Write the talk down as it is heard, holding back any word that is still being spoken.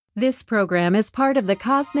This program is part of the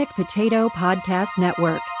Cosmic Potato Podcast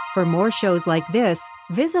Network. For more shows like this,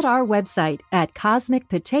 visit our website at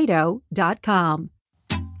cosmicpotato.com.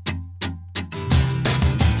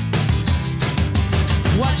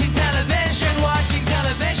 Watching television, watching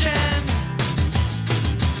television.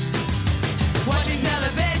 Watching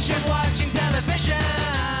television, watching television.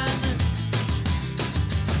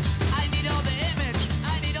 I need all the image,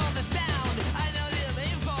 I need all the sound. I know the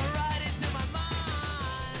info right into my mind.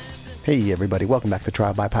 Hey everybody, welcome back to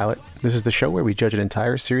Trial by Pilot. This is the show where we judge an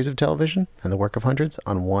entire series of television and the work of hundreds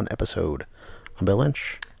on one episode. I'm Bill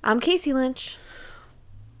Lynch. I'm Casey Lynch.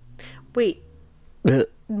 Wait. Bleh.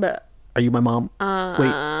 But Are you my mom?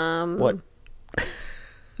 Wait, what?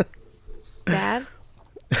 Dad?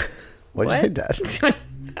 What did you say,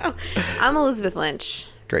 Dad? I'm Elizabeth Lynch.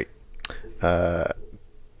 Great.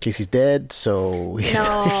 Casey's dead, so he's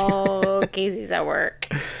No, Casey's at work.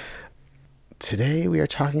 Today we are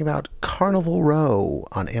talking about Carnival Row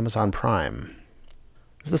on Amazon Prime.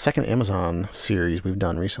 This is the second Amazon series we've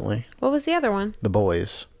done recently. What was the other one? The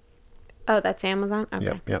Boys. Oh, that's Amazon?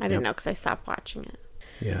 Okay. Yep, I didn't know because I stopped watching it.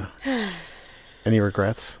 Yeah. Any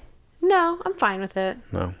regrets? No, I'm fine with it.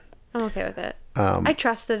 No. I'm okay with it. I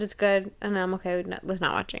trust that it's good, and I'm okay with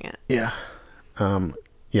not watching it. Yeah.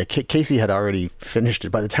 Casey had already finished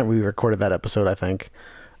it by the time we recorded that episode, I think.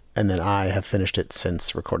 And then I have finished it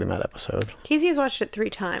since recording that episode. Casey has watched it 3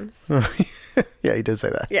 times. Yeah, he did say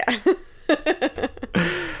that. Yeah.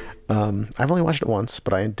 I've only watched it once,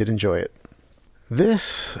 but I did enjoy it.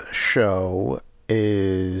 This show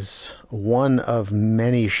is one of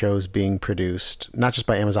many shows being produced, not just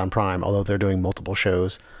by Amazon Prime, although they're doing multiple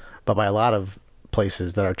shows, but by a lot of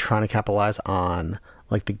places that are trying to capitalize on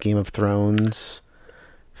like the Game of Thrones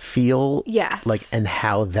feel. Yes. Like, and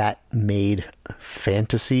how that made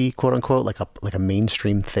fantasy, quote unquote, like a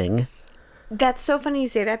mainstream thing. That's so funny you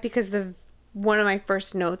say that because one of my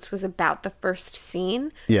first notes was about the first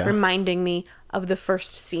scene, reminding me of the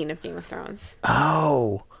first scene of Game of Thrones.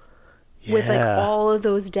 Oh, yeah. With like all of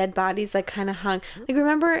those dead bodies like kind of hung. Like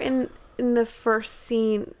remember in the first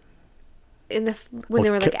scene when they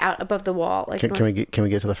were like out above the wall. Like can we get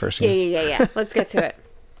to the first scene? Yeah. Let's get to it.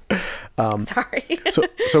 Sorry.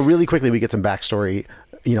 so really quickly we get some backstory.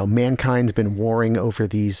 You know, mankind's been warring over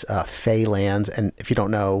these Fae lands, and if you're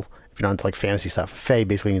not into like fantasy stuff, Fae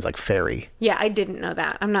basically means like fairy. Yeah, I didn't know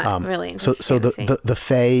that. I'm not really into So fantasy. the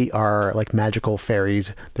Fae are like magical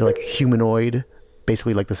fairies. They're like humanoid,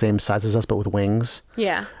 basically like the same size as us but with wings.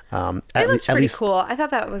 Yeah. It looks pretty cool. I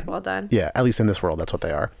thought that was well done. Yeah, at least in this world, that's what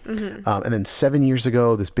they are. Mm-hmm. And then 7 years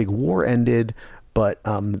ago, this big war ended, but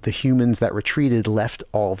the humans that retreated left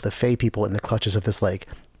all of the Fae people in the clutches of this like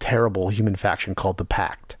terrible human faction called the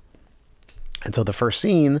Pact. And so the first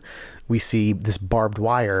scene, we see this barbed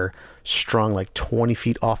wire strung like 20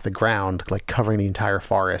 feet off the ground, like covering the entire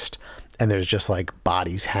forest. And there's just like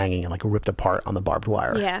bodies hanging and like ripped apart on the barbed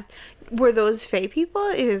wire. Yeah. Were those Fae people?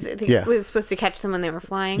 I think it was supposed to catch them when they were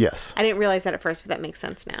flying. Yes. I didn't realize that at first, but that makes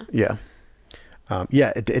sense now. Yeah.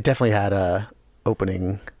 It definitely had a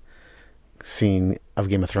opening scene of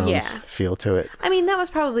Game of Thrones feel to it. I mean, that was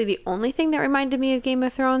probably the only thing that reminded me of Game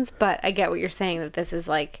of Thrones, but I get what you're saying, that this is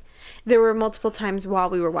like, there were multiple times while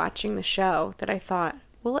we were watching the show that I thought,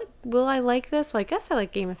 will I like this? Well, I guess I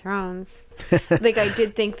like Game of Thrones. Like, I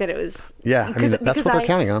did think that it was... Yeah, I mean, that's what they're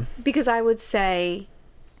counting on. Because I would say,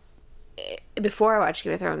 before I watched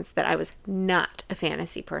Game of Thrones, that I was not a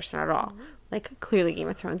fantasy person at all. Like, clearly Game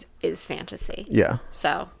of Thrones is fantasy. Yeah.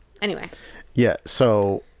 So, anyway. Yeah,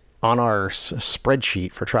 so on our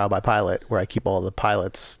spreadsheet for Trial by Pilot, where I keep all the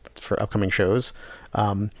pilots for upcoming shows,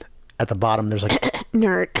 at the bottom there's like...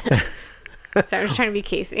 Nerd. Sorry, I was trying to be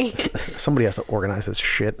Casey. Somebody has to organize this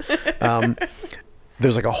shit.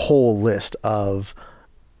 There's like a whole list of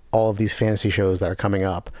all of these fantasy shows that are coming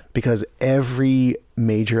up, because every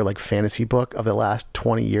major like fantasy book of the last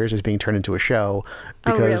 20 years is being turned into a show.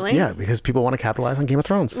 Because, really? Yeah, because people want to capitalize on Game of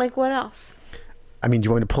Thrones. Like, what else? I mean, do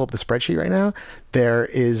you want me to pull up the spreadsheet right now? There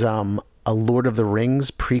is a Lord of the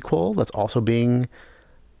Rings prequel that's also being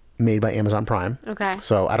made by Amazon Prime. Okay.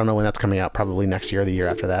 So I don't know when that's coming out, probably next year or the year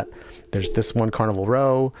after that. There's this one, Carnival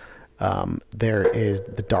Row. There is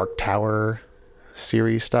the Dark Tower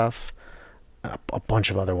series stuff. A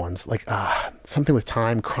bunch of other ones, like something with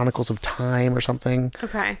time, Chronicles of Time or something.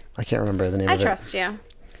 Okay. I can't remember the name of it. I trust you.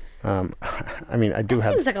 I mean, I do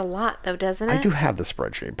have... Seems like a lot, though, doesn't it? I do have the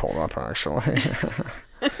spreadsheet pulled up, actually.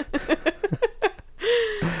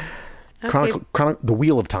 The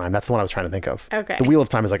Wheel of Time. That's the one I was trying to think of. Okay. The Wheel of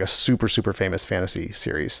Time is like a super, super famous fantasy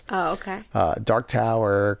series. Oh, okay. Dark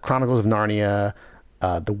Tower, Chronicles of Narnia,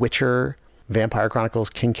 The Witcher, Vampire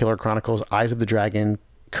Chronicles, King Killer Chronicles, Eyes of the Dragon,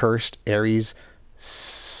 cursed Ares.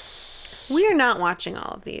 We are not watching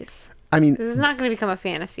all of these. I mean, This is not going to become a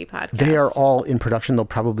fantasy podcast. they are all in production. They'll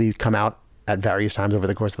probably come out at various times over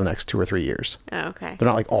the course of the next 2 or 3 years. Oh, okay. They're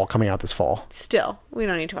not like all coming out this fall. Still, we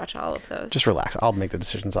don't need to watch all of those. Just relax. I'll make the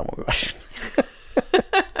decisions on what we watch.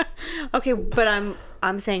 Okay, but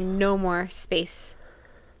I'm saying no more space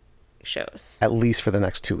shows. At least for the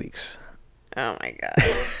next 2 weeks. Oh my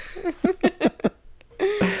god.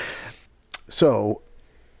 So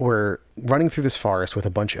we're running through this forest with a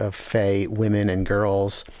bunch of fae women and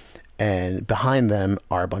girls, and behind them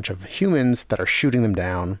are a bunch of humans that are shooting them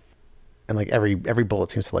down, and like every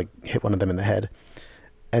bullet seems to like hit one of them in the head.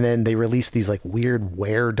 And then they release these like weird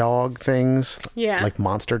were-dog things, Yeah. like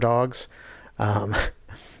monster dogs,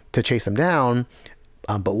 to chase them down.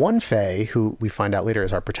 But one fae, who we find out later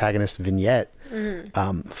is our protagonist, Vignette,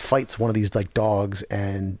 fights one of these like dogs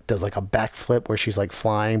and does like a backflip where she's like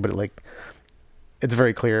flying, but it's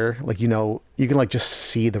very clear, like, you know, you can like just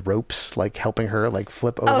see the ropes like helping her like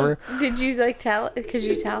flip over. Oh, did you like tell? Could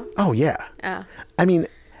you tell? Oh yeah. Oh. I mean,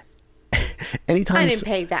 anytime I didn't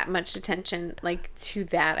pay that much attention like to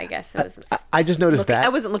that. I guess it was. I just noticed looking, that I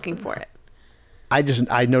wasn't looking for it. I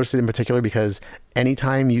noticed it in particular because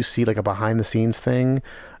anytime you see like a behind the scenes thing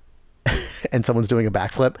and someone's doing a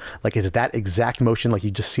backflip, like it's that exact motion, like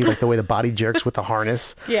you just see like the way the body jerks with the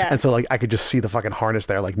harness. Yeah. And so like I could just see the fucking harness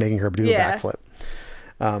there, like making her do Yeah. a backflip.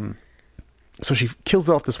 So she kills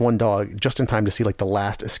off this one dog just in time to see like the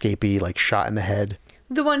last escapee like shot in the head.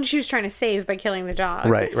 The one she was trying to save by killing the dog.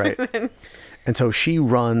 Right. And so she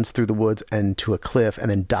runs through the woods and to a cliff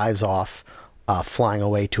and then dives off, flying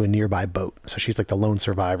away to a nearby boat. So she's like the lone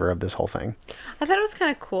survivor of this whole thing. I thought it was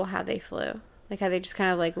kind of cool how they flew. Like how they just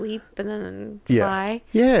kind of like leap and then Yeah. fly.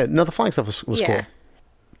 Yeah. No, the flying stuff was Yeah. cool.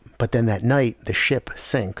 But then that night, the ship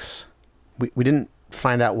sinks. We didn't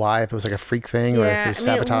find out why, if it was like a freak thing or if it was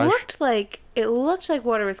sabotage. It looked like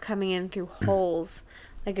water was coming in through holes,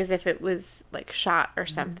 like as if it was like shot or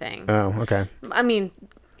something. Oh, okay. I mean,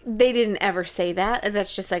 they didn't ever say that.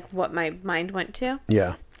 That's just like what my mind went to.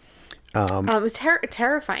 Yeah. It was a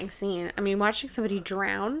terrifying scene. I mean, watching somebody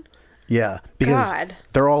drown, Yeah. Because God.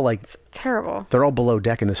 they're all like, terrible. they're all below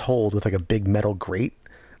deck in this hold with like a big metal grate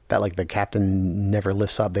that like the captain never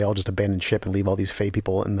lifts up. They all just abandon ship and leave all these fae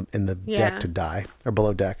people in the Yeah. deck to die, or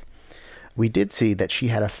below deck. We did see that she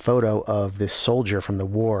had a photo of this soldier from the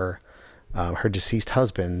war, her deceased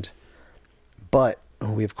husband, but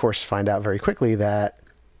we of course find out very quickly that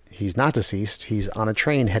he's not deceased. He's on a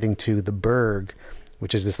train heading to the Burg,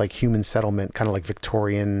 which is this like human settlement, kind of like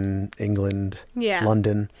Victorian England, Yeah.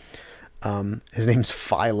 London. His name's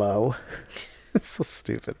Philo. It's so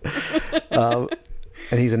stupid.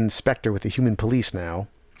 And he's an inspector with the human police now.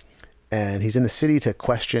 And he's in the city to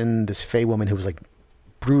question this fae woman who was like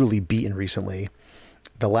brutally beaten recently.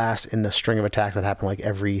 The last in a string of attacks that happen like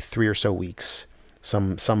every 3 or so weeks.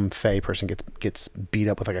 Some fae person gets beat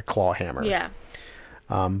up with like a claw hammer. Yeah.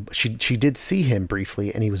 She did see him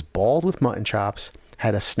briefly, and he was bald with mutton chops,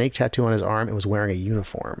 had a snake tattoo on his arm, and was wearing a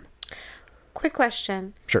uniform. Quick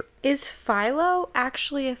question. Sure. Is Philo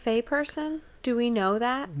actually a fae person? Do we know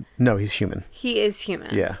that? No, he's human. He is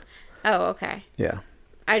human. Yeah. Oh, okay. Yeah.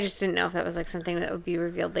 I just didn't know if that was like something that would be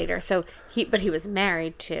revealed later. So but he was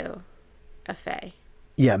married to a fae.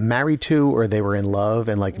 Yeah, married to, or they were in love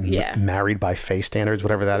and like Yeah. married by fae standards,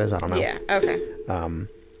 whatever that is. I don't know. Yeah. Okay.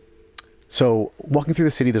 So walking through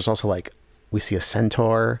the city, there's also like, we see a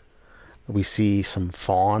centaur, we see some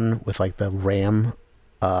fawn with like the ram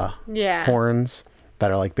Yeah. horns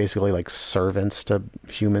that are like basically like servants to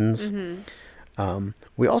humans.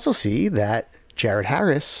 We also see that Jared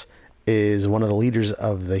Harris is one of the leaders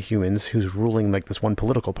of the humans who's ruling like this one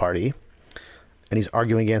political party, and he's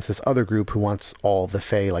arguing against this other group who wants all the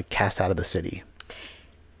fae like cast out of the city.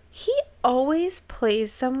 He always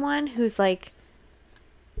plays someone who's like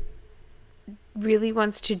really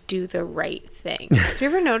wants to do the right thing. Do you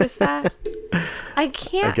ever notice that? I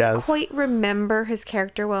can't guess. quite remember his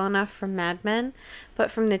character well enough from Mad Men, but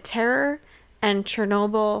from The Terror and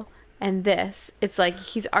Chernobyl and this, it's like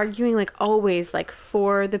he's arguing like always like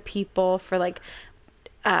for the people, for like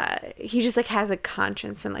he just like has a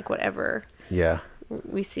conscience and like whatever Yeah.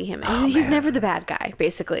 we see him. Oh, He's man. never the bad guy,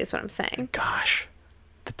 basically, is what I'm saying. Gosh,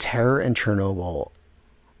 The Terror and Chernobyl.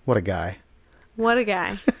 What a guy. What a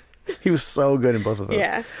guy. He was so good in both of those.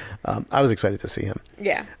 Yeah. I was excited to see him.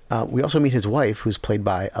 Yeah. We also meet his wife, who's played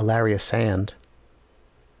by Ilaria Sand.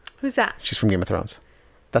 Who's that? She's from Game of Thrones.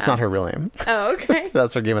 That's not her real name. Oh, okay.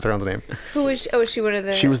 That's her Game of Thrones name. Who is she? Oh, is she one of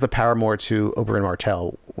the... She was the paramour to Oberyn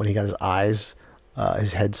Martell when he got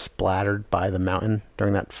his head splattered by the mountain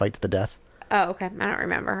during that fight to the death. Oh, okay. I don't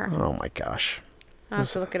remember her. Oh my gosh. I'll have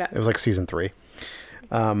to look it up. It was like season 3.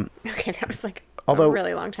 Okay, that was like Although- a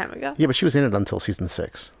really long time ago. Yeah, but she was in it until season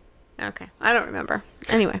 6. Okay, I don't remember.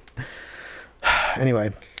 Anyway,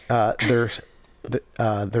 Anyway, their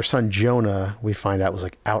son Jonah, we find out, was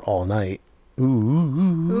like out all night.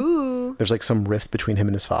 ooh, There's like some rift between him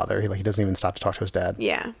and his father. He doesn't even stop to talk to his dad.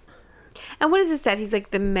 yeah. And what is his dad? He's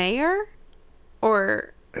like the mayor,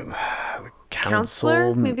 or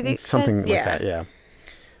counselor? Maybe they something said? like Yeah. that. Yeah.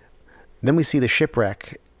 Then we see the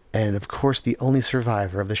shipwreck, and of course, the only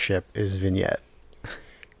survivor of the ship is Vignette.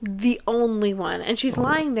 The only one, and she's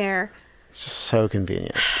lying there. It's just so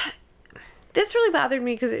convenient. This really bothered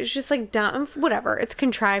me because it's just like dumb. Whatever, it's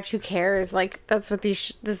contrived. Who cares? Like that's what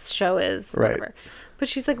this show is. Right. Whatever. But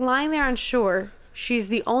she's like lying there on shore. She's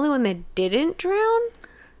the only one that didn't drown.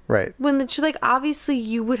 Right. When she's like, obviously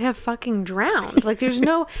you would have fucking drowned. Like there's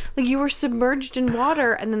no, like you were submerged in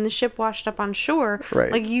water and then the ship washed up on shore.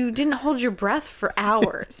 Right. Like you didn't hold your breath for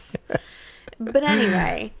hours. But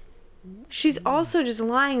anyway, she's also just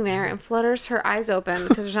lying there and flutters her eyes open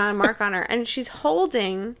because there's not a mark on her. And she's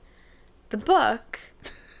holding the book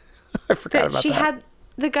I forgot that about she that. had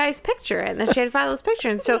the guy's picture in, that she had Philo's picture.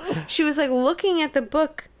 And so she was like looking at the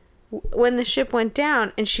book when the ship went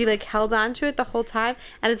down, and she like held on to it the whole time,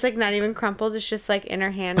 and it's like not even crumpled, it's just like in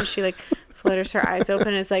her hand, and she like flutters her eyes open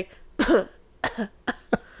and is like like,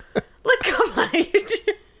 come on, you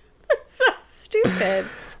do. That's so stupid.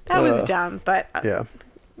 That was dumb, but Yeah.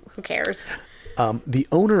 who cares? The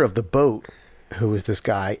owner of the boat, who is this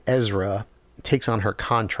guy, Ezra, takes on her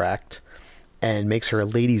contract and makes her a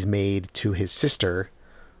lady's maid to his sister,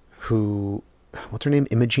 who, what's her name?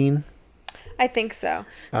 Imogene? I think so.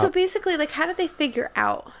 So basically, like, how did they figure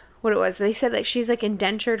out what it was? They said that she's like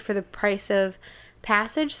indentured for the price of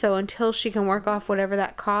passage, so until she can work off whatever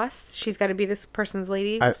that costs, she's got to be this person's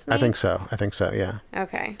lady. I think so. I think so, yeah.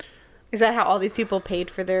 Okay. Is that how all these people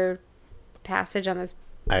paid for their passage on this?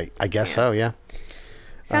 I guess so, yeah.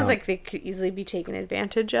 Sounds like they could easily be taken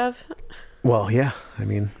advantage of. Well, yeah. I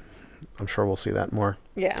mean, I'm sure we'll see that more.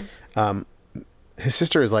 Yeah. His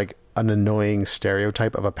sister is like an annoying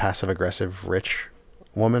stereotype of a passive-aggressive rich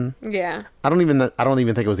woman. Yeah. I don't even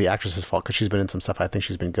think it was the actress's fault, because she's been in some stuff I think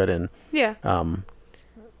she's been good in. Yeah.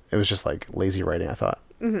 It was just like lazy writing, I thought.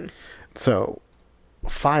 Mm-hmm. So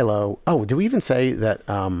Philo. Oh, did we even say that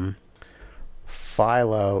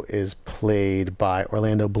Philo is played by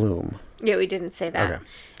Orlando Bloom? Yeah, we didn't say that. Okay.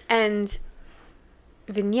 And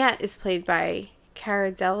Vignette is played by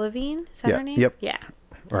Cara Delevingne. Is that Yeah, her name? yep. Yeah.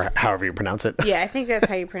 Or however you pronounce it. Yeah, I think that's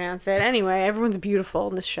how you pronounce it. Anyway, everyone's beautiful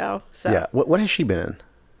in this show. So Yeah. What has she been in?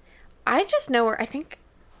 I just know her.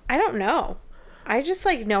 I don't know. I just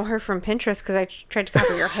like know her from Pinterest because I tried to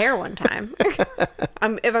copy her hair one time.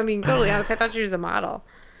 If I'm being totally honest, I thought she was a model.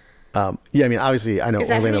 Yeah, I mean, obviously, I know Is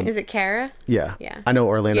that her Orlando. name? Is it Cara? Yeah. Yeah. I know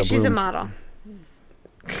Orlando Yeah, Bloom. she's a model.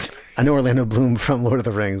 I know Orlando Bloom from Lord of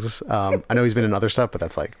the Rings. I know he's been in other stuff, but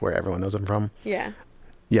that's like where everyone knows him from. Yeah.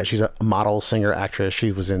 Yeah, she's a model, singer, actress.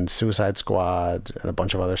 She was in Suicide Squad and a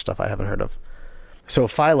bunch of other stuff I haven't heard of. So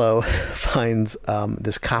Philo finds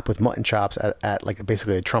this cop with mutton chops at like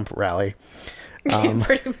basically a Trump rally.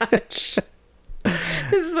 Pretty much.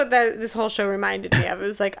 This is what this whole show reminded me of. It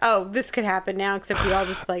was like, oh, this could happen now, except we all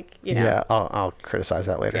just like, you know. Yeah, I'll criticize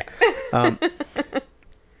that later.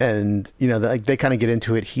 And you know, they kind of get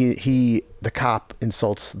into it. The cop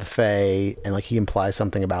insults the Fae, and like he implies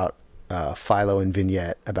something about Philo and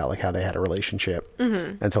Vignette, about like how they had a relationship.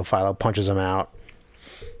 Mm-hmm. And so Philo punches him out.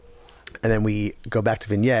 And then we go back to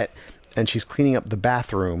Vignette, and she's cleaning up the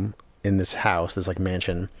bathroom in this house, this like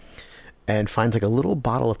mansion, and finds like a little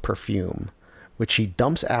bottle of perfume, which she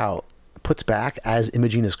dumps out, puts back as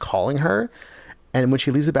Imogene is calling her. And when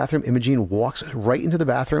she leaves the bathroom, Imogene walks right into the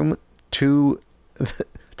bathroom to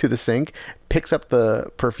the sink, picks up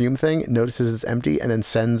the perfume thing, notices it's empty, and then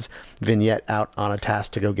sends Vignette out on a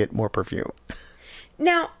task to go get more perfume.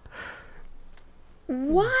 Now,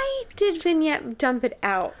 why did Vignette dump it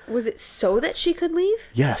out? Was it so that she could leave?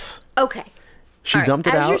 Yes. Okay. She All right. dumped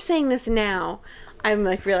it As out. you're saying this now, I'm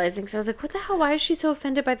like realizing, because I was like, what the hell? Why is she so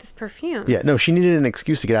offended by this perfume? Yeah, no, she needed an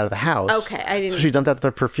excuse to get out of the house. Okay, I didn't- So she dumped out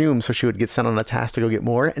the perfume so she would get sent on a task to go get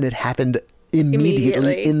more, and it happened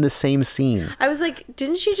immediately in the same scene. I was like,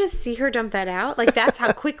 didn't she just see her dump that out? Like, that's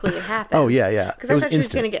how quickly it happened. Oh, yeah, yeah. Because It I was thought she was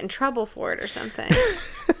instant. going to get in trouble for it or something.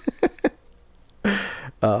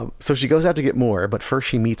 So she goes out to get more, but first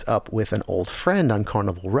she meets up with an old friend on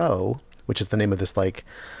Carnival Row, which is the name of this, like,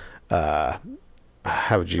 how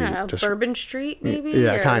would you I don't know, just... Bourbon Street, maybe?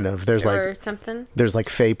 Yeah, kind of. There's or like... something. There's like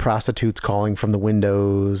fey prostitutes calling from the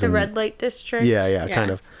windows. The and, red light district. Yeah,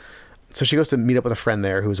 kind of. So she goes to meet up with a friend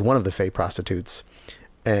there who's one of the fey prostitutes.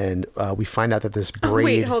 And we find out that this braid... Oh,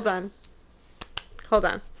 wait, hold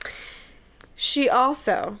on. She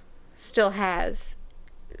also still has...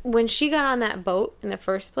 When she got on that boat in the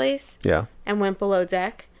first place Yeah. and went below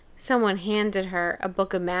deck, someone handed her a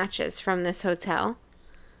book of matches from this hotel,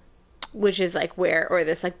 which is like where... Or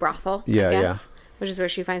this like brothel, Yeah, I guess, which is where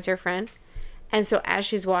she finds her friend. And so as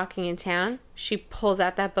she's walking in town, she pulls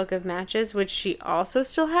out that book of matches, which she also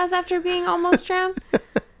still has after being almost drowned.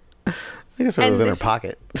 I guess it And was in her this-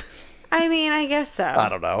 pocket. I mean, I guess so. I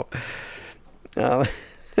don't know.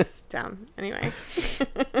 It's dumb. Anyway.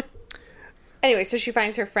 Anyway, so she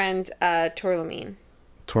finds her friend Tourmaline.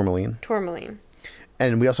 Tourmaline.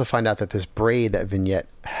 And we also find out that this braid that Vignette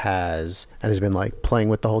has and has been like playing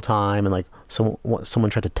with the whole time, and like someone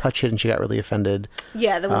tried to touch it and she got really offended.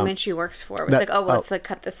 Yeah, the woman she works for was that- like, "Oh, well, let's like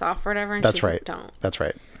cut this off or whatever." And That's she's right. Like, don't. That's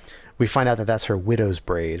right. We find out that that's her widow's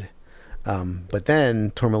braid. But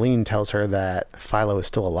then Tourmaline tells her that Philo is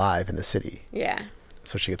still alive in the city. Yeah.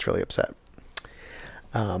 So she gets really upset.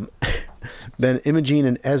 Then Imogene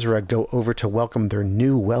and Ezra go over to welcome their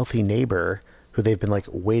new wealthy neighbor, who they've been like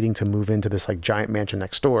waiting to move into this like giant mansion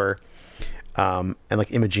next door. And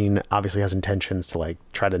like Imogene obviously has intentions to like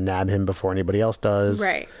try to nab him before anybody else does.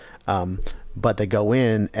 Right. But they go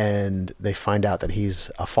in and they find out that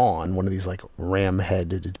he's a fawn, one of these like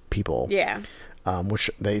ram-headed people. Yeah.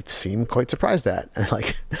 Which they seem quite surprised at. And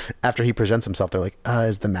like after he presents himself, they're like,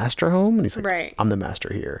 is the master home? And he's like, Right. I'm the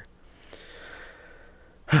master here.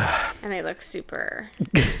 And they look super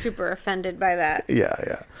offended by that.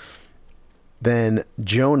 Yeah. Then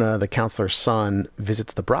Jonah, the counselor's son,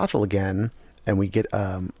 visits the brothel again, and we get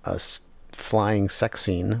flying sex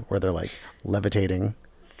scene where they're like levitating.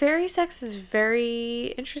 Fairy sex is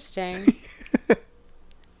very interesting.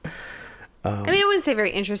 I mean, I wouldn't say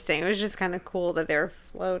very interesting. It was just kind of cool that they were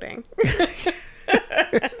floating.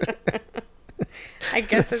 I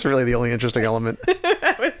guess That's really the only interesting element.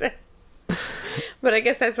 that was it. But I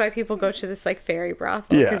guess that's why people go to this like fairy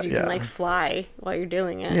brothel, Yeah, because you yeah. can like fly while you're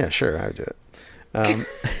doing it. Yeah, sure, I would do it.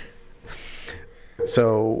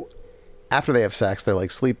 So after they have sex, they're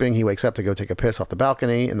like sleeping. He wakes up to go take a piss off the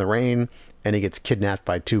balcony in the rain, and he gets kidnapped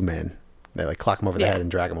by two men. They like clock him over the Yeah. head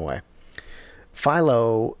and drag him away.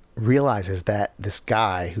 Philo realizes that this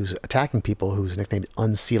guy who's attacking people, who's nicknamed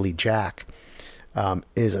Unseelie Jack,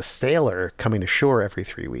 is a sailor coming to shore every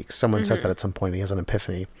 3 weeks. Someone says that at some point. He has an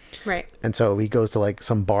epiphany. Right. And so he goes to like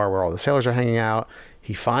some bar where all the sailors are hanging out.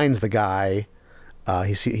 He finds the guy.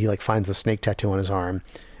 He like finds the snake tattoo on his arm.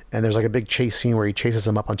 And there's like a big chase scene where he chases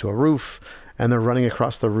him up onto a roof, and they're running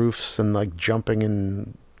across the roofs and like jumping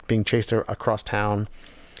and being chased across town.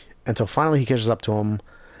 And so finally he catches up to him,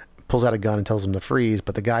 pulls out a gun and tells him to freeze.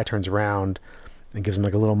 But the guy turns around and gives him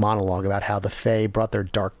like a little monologue about how the Fae brought their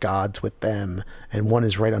dark gods with them, and one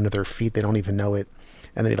is right under their feet. They don't even know it.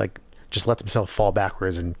 And then he like just lets himself fall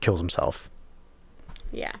backwards and kills himself.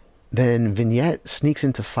 Yeah. Then Vignette sneaks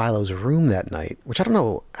into Philo's room that night, which I don't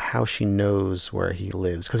know how she knows where he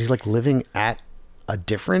lives, because he's like living at a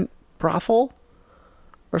different brothel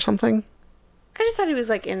or something. I just thought he was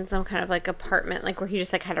like in some kind of like apartment, like where he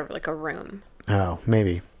just like had a room. Oh,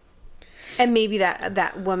 maybe. And maybe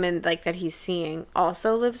that woman like that he's seeing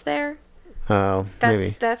also lives there. Oh,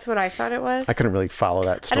 maybe. That's what I thought it was. I couldn't really follow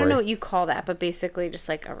that I story. don't know what you call that, but basically just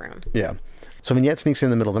like a room. Yeah. So Vignette sneaks in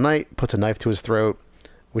the middle of the night, puts a knife to his throat,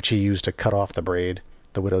 which he used to cut off the braid,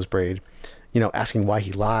 the widow's braid. You know, asking why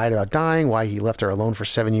he lied about dying, why he left her alone for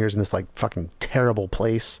 7 years in this like fucking terrible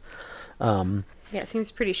place. Yeah, it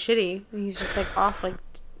seems pretty shitty. He's just like off, like,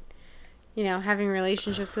 you know, having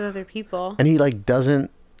relationships with other people. And he like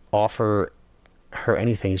doesn't offer her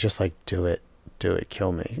anything. He's just like, do it,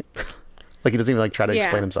 kill me. Like he doesn't even like try to Yeah.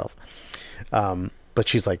 explain himself. But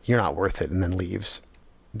she's like, you're not worth it, and then leaves.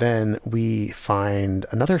 Then we find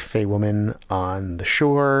another Fae woman on the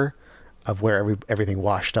shore of where everything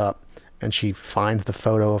washed up, and she finds the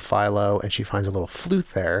photo of Philo, and she finds a little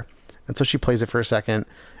flute there, and so she plays it for a second,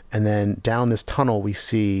 and then down this tunnel we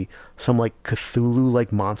see some like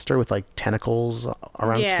Cthulhu-like monster with like tentacles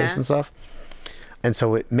around its Yeah. face and stuff, and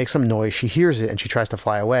so it makes some noise. She hears it and she tries to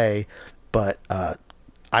fly away, but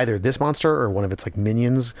either this monster or one of its like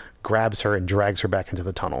minions grabs her and drags her back into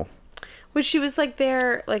the tunnel. Which she was like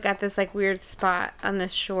there, like at this like weird spot on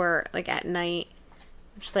this shore, like at night.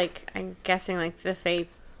 Which like I'm guessing like the Fae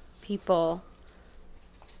people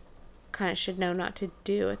kind of should know not to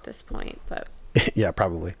do at this point, but Yeah,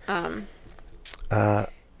 probably. anyway.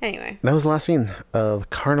 That was the last scene of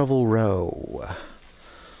Carnival Row.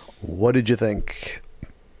 What did you think?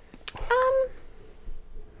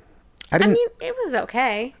 I I didn't. mean, it was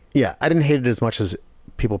okay. Yeah, I didn't hate it as much as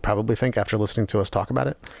people probably think after listening to us talk about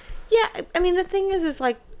it. Yeah, I mean, the thing is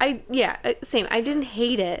like, same. I didn't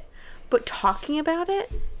hate it, but talking about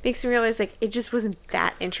it makes me realize, like, it just wasn't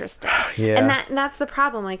that interesting. Yeah. And that's the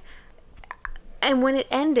problem. Like, and when it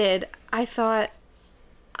ended, I thought,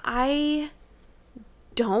 I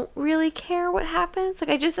don't really care what happens. Like,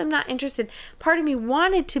 I just am not interested. Part of me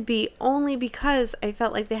wanted to be, only because I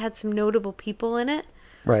felt like they had some notable people in it.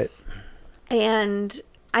 Right. And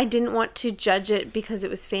I didn't want to judge it because it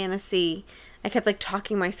was fantasy. I kept, like,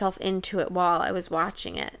 talking myself into it while I was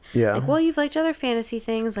watching it. Yeah. Like, well, you've liked other fantasy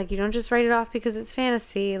things. Like, you don't just write it off because it's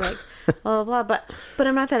fantasy. Like, blah, blah, blah. But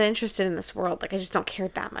I'm not that interested in this world. Like, I just don't care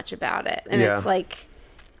that much about it. And Yeah. it's, like,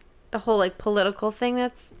 the whole, like, political thing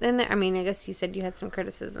that's in there. I mean, I guess you said you had some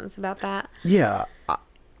criticisms about that. Yeah.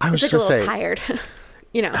 I was It's, like, just a going to little say, tired.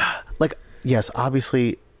 You know? like, yes,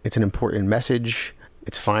 obviously it's an important message.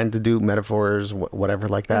 It's fine to do metaphors, whatever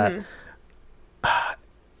like that. Mm-hmm.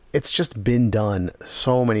 It's just been done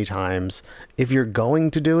so many times. If you're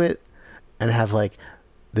going to do it and have like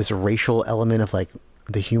this racial element of like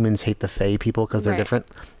the humans hate the Fae people because they're Right. different,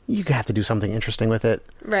 you have to do something interesting with it.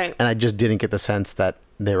 Right. And I just didn't get the sense that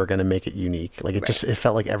they were going to make it unique. Like it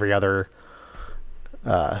felt like every other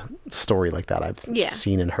story like that I've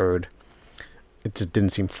seen and heard. It just didn't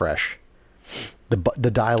seem fresh.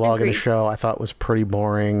 The dialogue in the Agreed. show I thought was pretty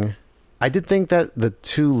boring. I did think that the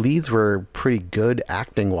two leads were pretty good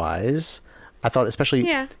acting wise. I thought, especially,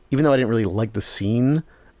 even though I didn't really like the scene,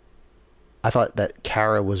 I thought that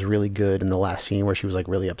Kara was really good in the last scene where she was like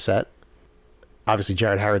really upset. Obviously,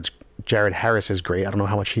 Jared Harris is great. I don't know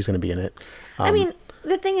how much he's going to be in it. I mean,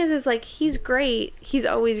 the thing is like, he's great. He's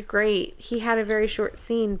always great. He had a very short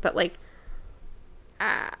scene, but like,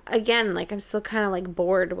 again, like, I'm still kind of like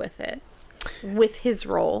bored with it, with his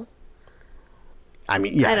role. I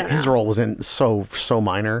mean, yeah, his role was so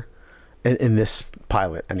minor in this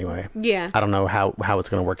pilot anyway. Yeah. I don't know how it's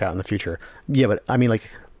going to work out in the future. Yeah, but I mean, like,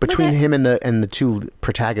 between him and the two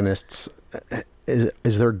protagonists,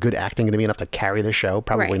 is there good acting going to be enough to carry the show?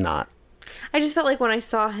 Probably not. I just felt like when I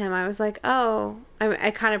saw him, I was like, oh,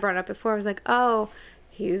 I kind of brought it up before. I was like, oh,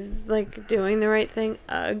 he's like doing the right thing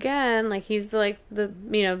again. Like, he's the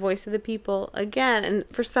voice of the people again. And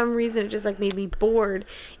for some reason, it just like made me bored,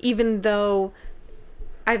 even though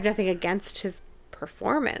I have nothing against his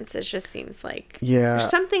performance. It just seems like there's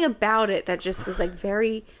something about it that just was like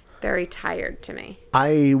very, very tired to me.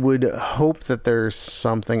 I would hope that there's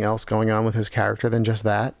something else going on with his character than just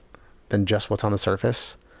what's on the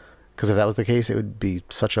surface. Because if that was the case, it would be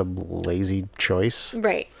such a lazy choice.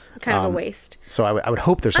 Right. Kind of a waste. So I would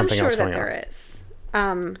hope there's something else going on. I'm sure that there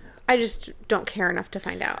is. I just don't care enough to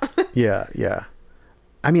find out. Yeah.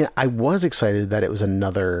 I mean, I was excited that it was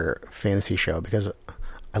another fantasy show because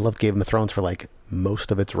I loved Game of Thrones for like most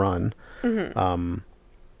of its run. Mm-hmm.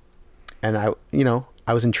 And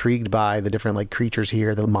I was intrigued by the different like creatures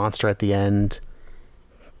here. The monster at the end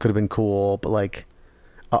could have been cool, but like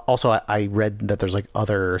also I read that there's like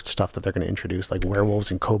other stuff that they're going to introduce, like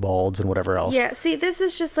werewolves and kobolds and whatever else. Yeah, see, this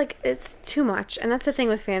is just like, it's too much. And that's the thing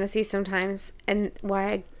with fantasy sometimes, and why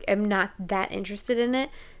I am not that interested in it.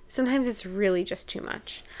 Sometimes it's really just too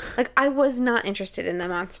much. Like, I was not interested in the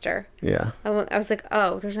monster. Yeah. I was like,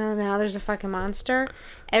 oh, there's a fucking monster.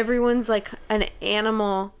 Everyone's like an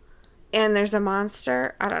animal, and there's a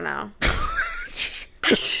monster. I don't know. I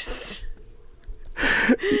just...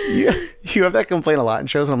 You have that complaint a lot in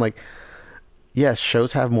shows, and I'm like, yes,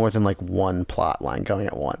 shows have more than like one plot line going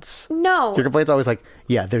at once. No. Your complaint's always like,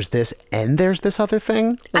 yeah, there's this and there's this other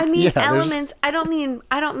thing. Like, I mean, yeah, elements. I don't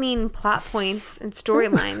mean plot points and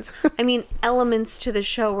storylines. I mean elements to the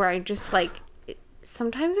show where I just like,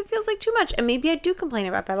 sometimes it feels like too much, and maybe I do complain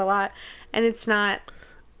about that a lot, and it's not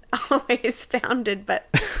always founded,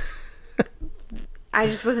 but I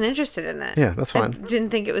just wasn't interested in it. Yeah, that's fine. I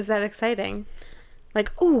didn't think it was that exciting. Like,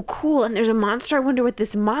 oh, cool, and there's a monster. I wonder what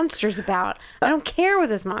this monster's about. I don't care what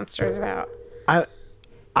this monster is about.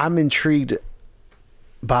 I'm intrigued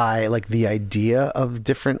by like the idea of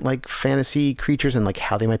different like fantasy creatures and like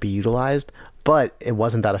how they might be utilized, but it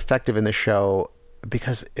wasn't that effective in the show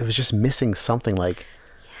because it was just missing something like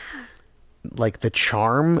the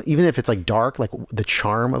charm, even if it's like dark, like the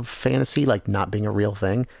charm of fantasy, like not being a real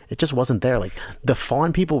thing. It just wasn't there. Like the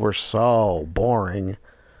fawn people were so boring.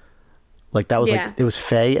 Like that was like, it was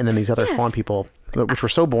Fae and then these other fawn people, which were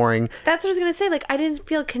so boring. That's what I was going to say. Like, I didn't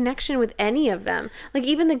feel a connection with any of them. Like,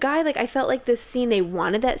 even the guy, like, I felt like this scene, they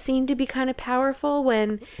wanted that scene to be kind of powerful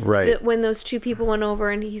when when those two people went over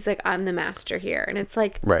and he's like, I'm the master here. And it's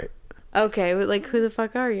like, okay, like, who the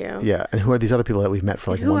fuck are you? Yeah, and who are these other people that we've met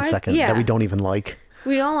for like 1 second that we don't even like?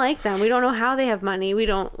 We don't like them. We don't know how they have money. We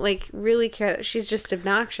don't, like, really care that she's just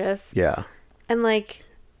obnoxious. Yeah. And, like,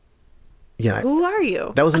 Yeah. Who are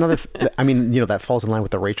you? That was another, I mean, that falls in line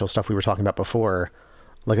with the racial stuff we were talking about before.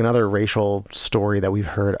 Like another racial story that we've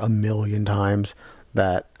heard a million times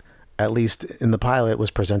that at least in the pilot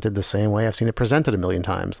was presented the same way I've seen it presented a million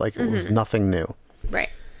times. Like it was nothing new. Right.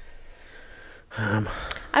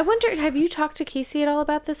 I wonder, have you talked to Casey at all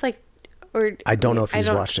about this? Like, or I don't know if he's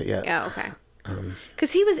watched it yet. Yeah, okay.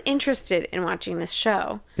 Because he was interested in watching this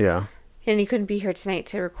show, Yeah. and he couldn't be here tonight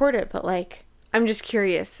to record it. But like, I'm just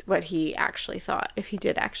curious what he actually thought. If he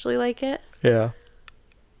did actually like it. Yeah.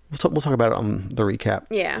 We'll talk about it on the recap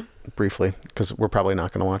Yeah. briefly because we're probably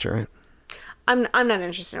not going to watch it, right? I'm not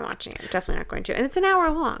interested in watching it. I'm definitely not going to. And it's an hour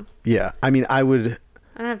long. Yeah. I mean, I don't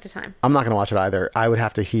have the time. I'm not going to watch it either. I would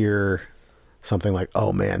have to hear something like,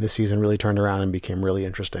 oh man, this season really turned around and became really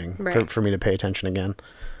interesting for me to pay attention again.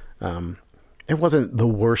 It wasn't the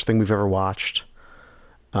worst thing we've ever watched.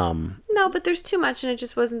 No, but there's too much and it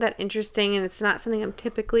just wasn't that interesting, and it's not something I'm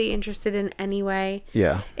typically interested in anyway.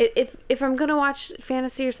 Yeah. If I'm going to watch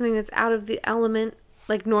fantasy or something that's out of the element,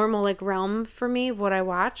 like normal, like realm for me of what I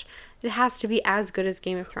watch, it has to be as good as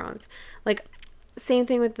Game of Thrones. Like, same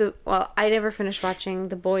thing with I never finished watching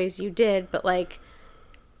The Boys. You did, but like,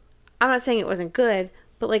 I'm not saying it wasn't good,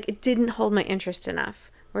 but like, it didn't hold my interest enough.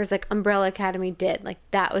 Whereas like Umbrella Academy did. Like,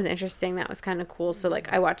 that was interesting. That was kind of cool. So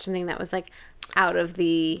like, I watched something that was like out of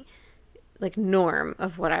the like norm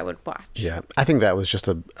of what I would watch. Yeah. I think that was just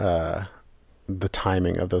the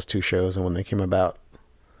timing of those two shows and when they came about.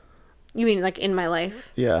 You mean like in my life?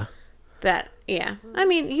 Yeah. Yeah. I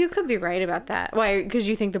mean, you could be right about that. Why? Because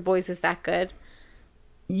you think The Boys is that good?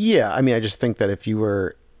 Yeah. I mean, I just think that if you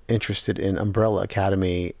were interested in Umbrella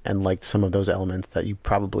Academy and liked some of those elements, that you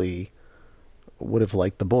probably would have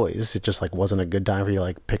liked The Boys. It just like wasn't a good time for you to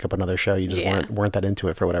like pick up another show. You just weren't that into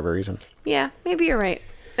it for whatever reason. Yeah, maybe you're right.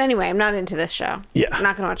 Anyway, I'm not into this show. Yeah. I'm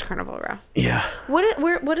not going to watch Carnival Row. Yeah.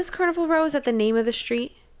 What is Carnival Row? Is that the name of the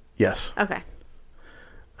street? Yes. Okay.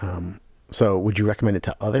 So would you recommend it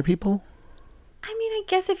to other people? I mean, I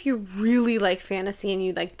guess if you really like fantasy and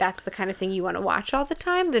you like that's the kind of thing you want to watch all the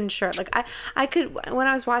time, then sure. Like I could, when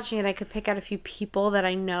I was watching it, I could pick out a few people that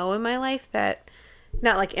I know in my life that,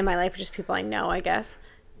 not like in my life, but just people I know, I guess,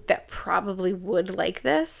 that probably would like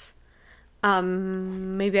this.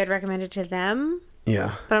 Maybe I'd recommend it to them.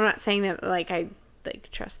 Yeah. But I'm not saying that like I like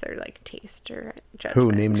trust their like taste or judgment.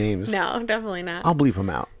 Who? Name names? No, definitely not. I'll bleep them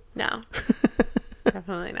out. No.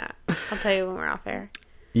 Definitely not. I'll tell you when we're off air.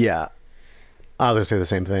 Yeah. I was going to say the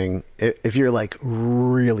same thing. If you're like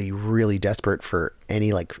really, really desperate for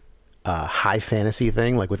any like high fantasy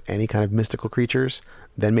thing, like with any kind of mystical creatures,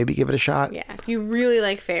 then maybe give it a shot. Yeah. If you really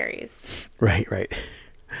like fairies. Right.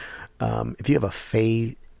 If you have a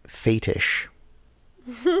fetish.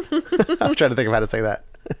 I'm trying to think of how to say that.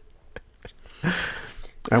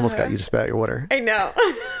 I almost got you to spit out your water. I know.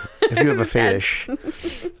 If you have a fetish.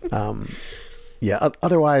 Yeah.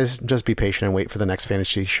 Otherwise, just be patient and wait for the next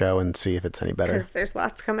fantasy show and see if it's any better. Because there's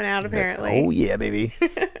lots coming out apparently. Oh yeah, baby.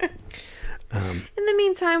 In the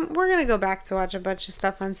meantime, we're gonna go back to watch a bunch of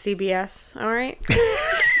stuff on CBS. All right.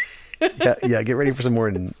 Yeah. Get ready for some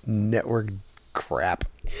more network crap.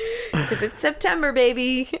 Because it's September,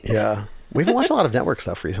 baby. Yeah. We haven't watched a lot of network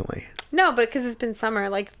stuff recently. No, but because it's been summer,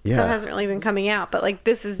 like Yeah. stuff hasn't really been coming out. But like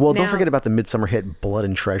this is Well, now. don't forget about the midsummer hit Blood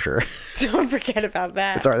and Treasure. Don't forget about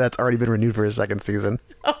that. That's already been renewed for a second season.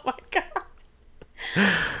 Oh my god.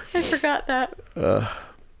 I forgot that.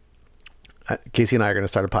 Casey and I are going to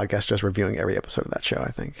start a podcast just reviewing every episode of that show,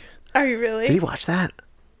 I think. Are you really? Did he watch that?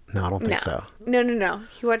 No, I don't think No. so. No.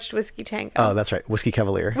 He watched Whiskey Tango. Oh, that's right. Whiskey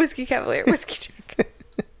Cavalier. Whiskey Cavalier. Whiskey Tango.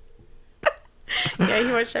 Yeah,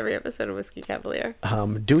 he watched every episode of Whiskey Cavalier.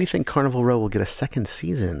 Do we think Carnival Row will get a second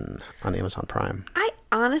season on Amazon Prime? I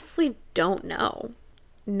honestly don't know.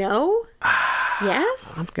 No?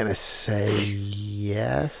 Yes? I'm going to say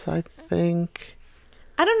yes, I think.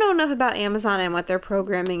 I don't know enough about Amazon and what their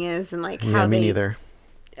programming is and like how Yeah, me they... neither.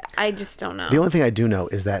 I just don't know. The only thing I do know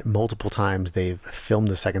is that multiple times they've filmed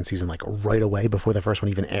the second season like right away before the first one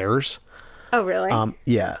even airs. Oh, really?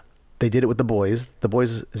 Yeah. They did it with The Boys. The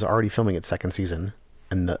Boys is already filming its second season,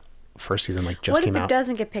 and the first season like just what came if it out.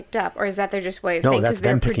 doesn't get picked up, or is that their just way of No, saying that's because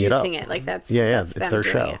they're them picking it up. producing it? Like that's It's them their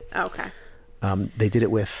doing show. it. Oh, okay. They did it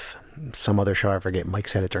with some other show. I forget. Mike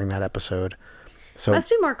said it during that episode. So Must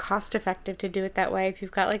be more cost effective to do it that way if you've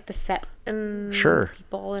got like the set and Sure.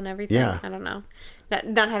 people and everything. Yeah. I don't know.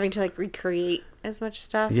 Not having to like recreate as much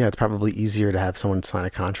stuff. yeah, it's probably easier to have someone sign a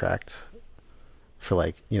contract for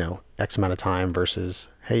like, X amount of time versus,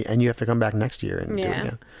 hey, and you have to come back next year and do it Yeah.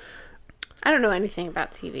 again. I don't know anything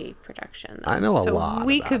about TV production. I know a so lot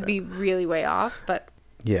we about could it. be really way off, but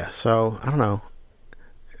Yeah, so I don't know.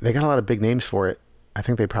 They got a lot of big names for it. I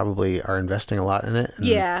think they probably are investing a lot in it. And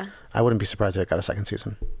Yeah. I wouldn't be surprised if it got a second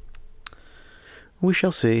season. We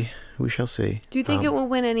shall see. We shall see. Do you think it will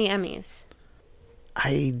win any Emmys?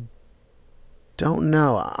 I don't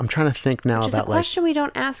know. I'm trying to think now Which is a about like. question we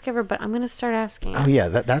don't ask ever, but I'm going to start asking. Oh yeah,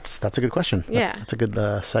 that's a good question. Yeah. That's a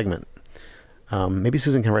good segment. Maybe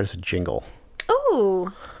Susan can write us a jingle.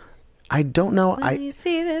 Oh. I don't know. When you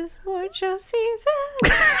see this award show season.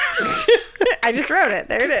 I just wrote it.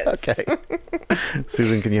 There it is. Okay.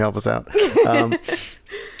 Susan, can you help us out?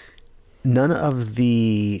 None of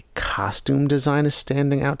the costume design is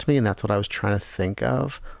standing out to me, and that's what I was trying to think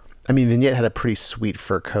of. I mean, Vignette had a pretty sweet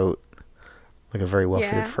fur coat, like a very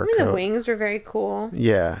well-fitted fur coat. The wings were very cool.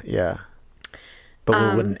 Yeah, yeah.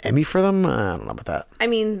 But would an Emmy for them? I don't know about that. I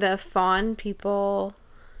mean, the fawn people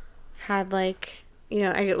had like,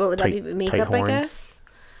 what would that be? Tight Makeup, I horns. guess.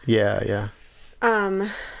 Yeah, yeah.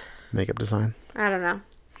 Makeup design. I don't know.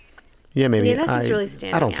 Yeah, maybe. Yeah, nothing's really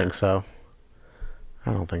standing I don't out. think so.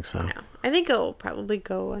 I don't think so. No, I think it'll probably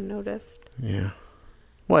go unnoticed. Yeah.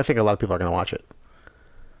 Well, I think a lot of people are going to watch it.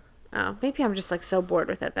 Oh, maybe I'm just like so bored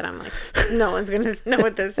with it that I'm like, no one's gonna know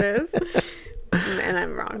what this is, and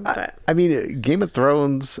I'm wrong. But I mean, Game of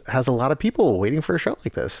Thrones has a lot of people waiting for a show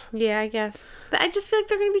like this. yeah, I guess. I just feel like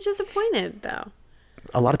they're gonna be disappointed, though.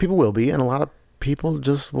 A lot of people will be, and a lot of people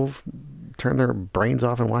just will turn their brains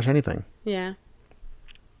off and watch anything. Yeah,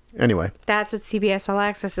 Anyway. that's what CBS All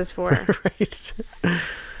Access is for. Right.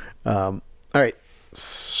 All right.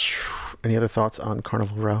 Any other thoughts on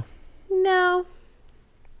Carnival Row? No,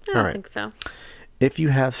 I don't All right. think so. If you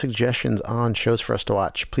have suggestions on shows for us to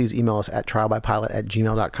watch, please email us at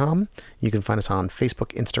trialbypilot@gmail.com. You can find us on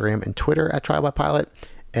Facebook, Instagram, and Twitter at trialbypilot.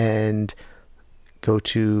 And go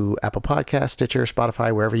to Apple Podcasts, Stitcher,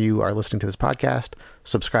 Spotify, wherever you are listening to this podcast.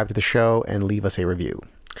 Subscribe to the show and leave us a review.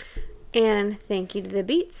 And thank you to the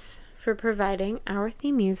Beats for providing our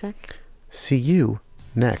theme music. See you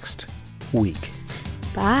next week.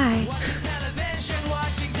 Bye. What the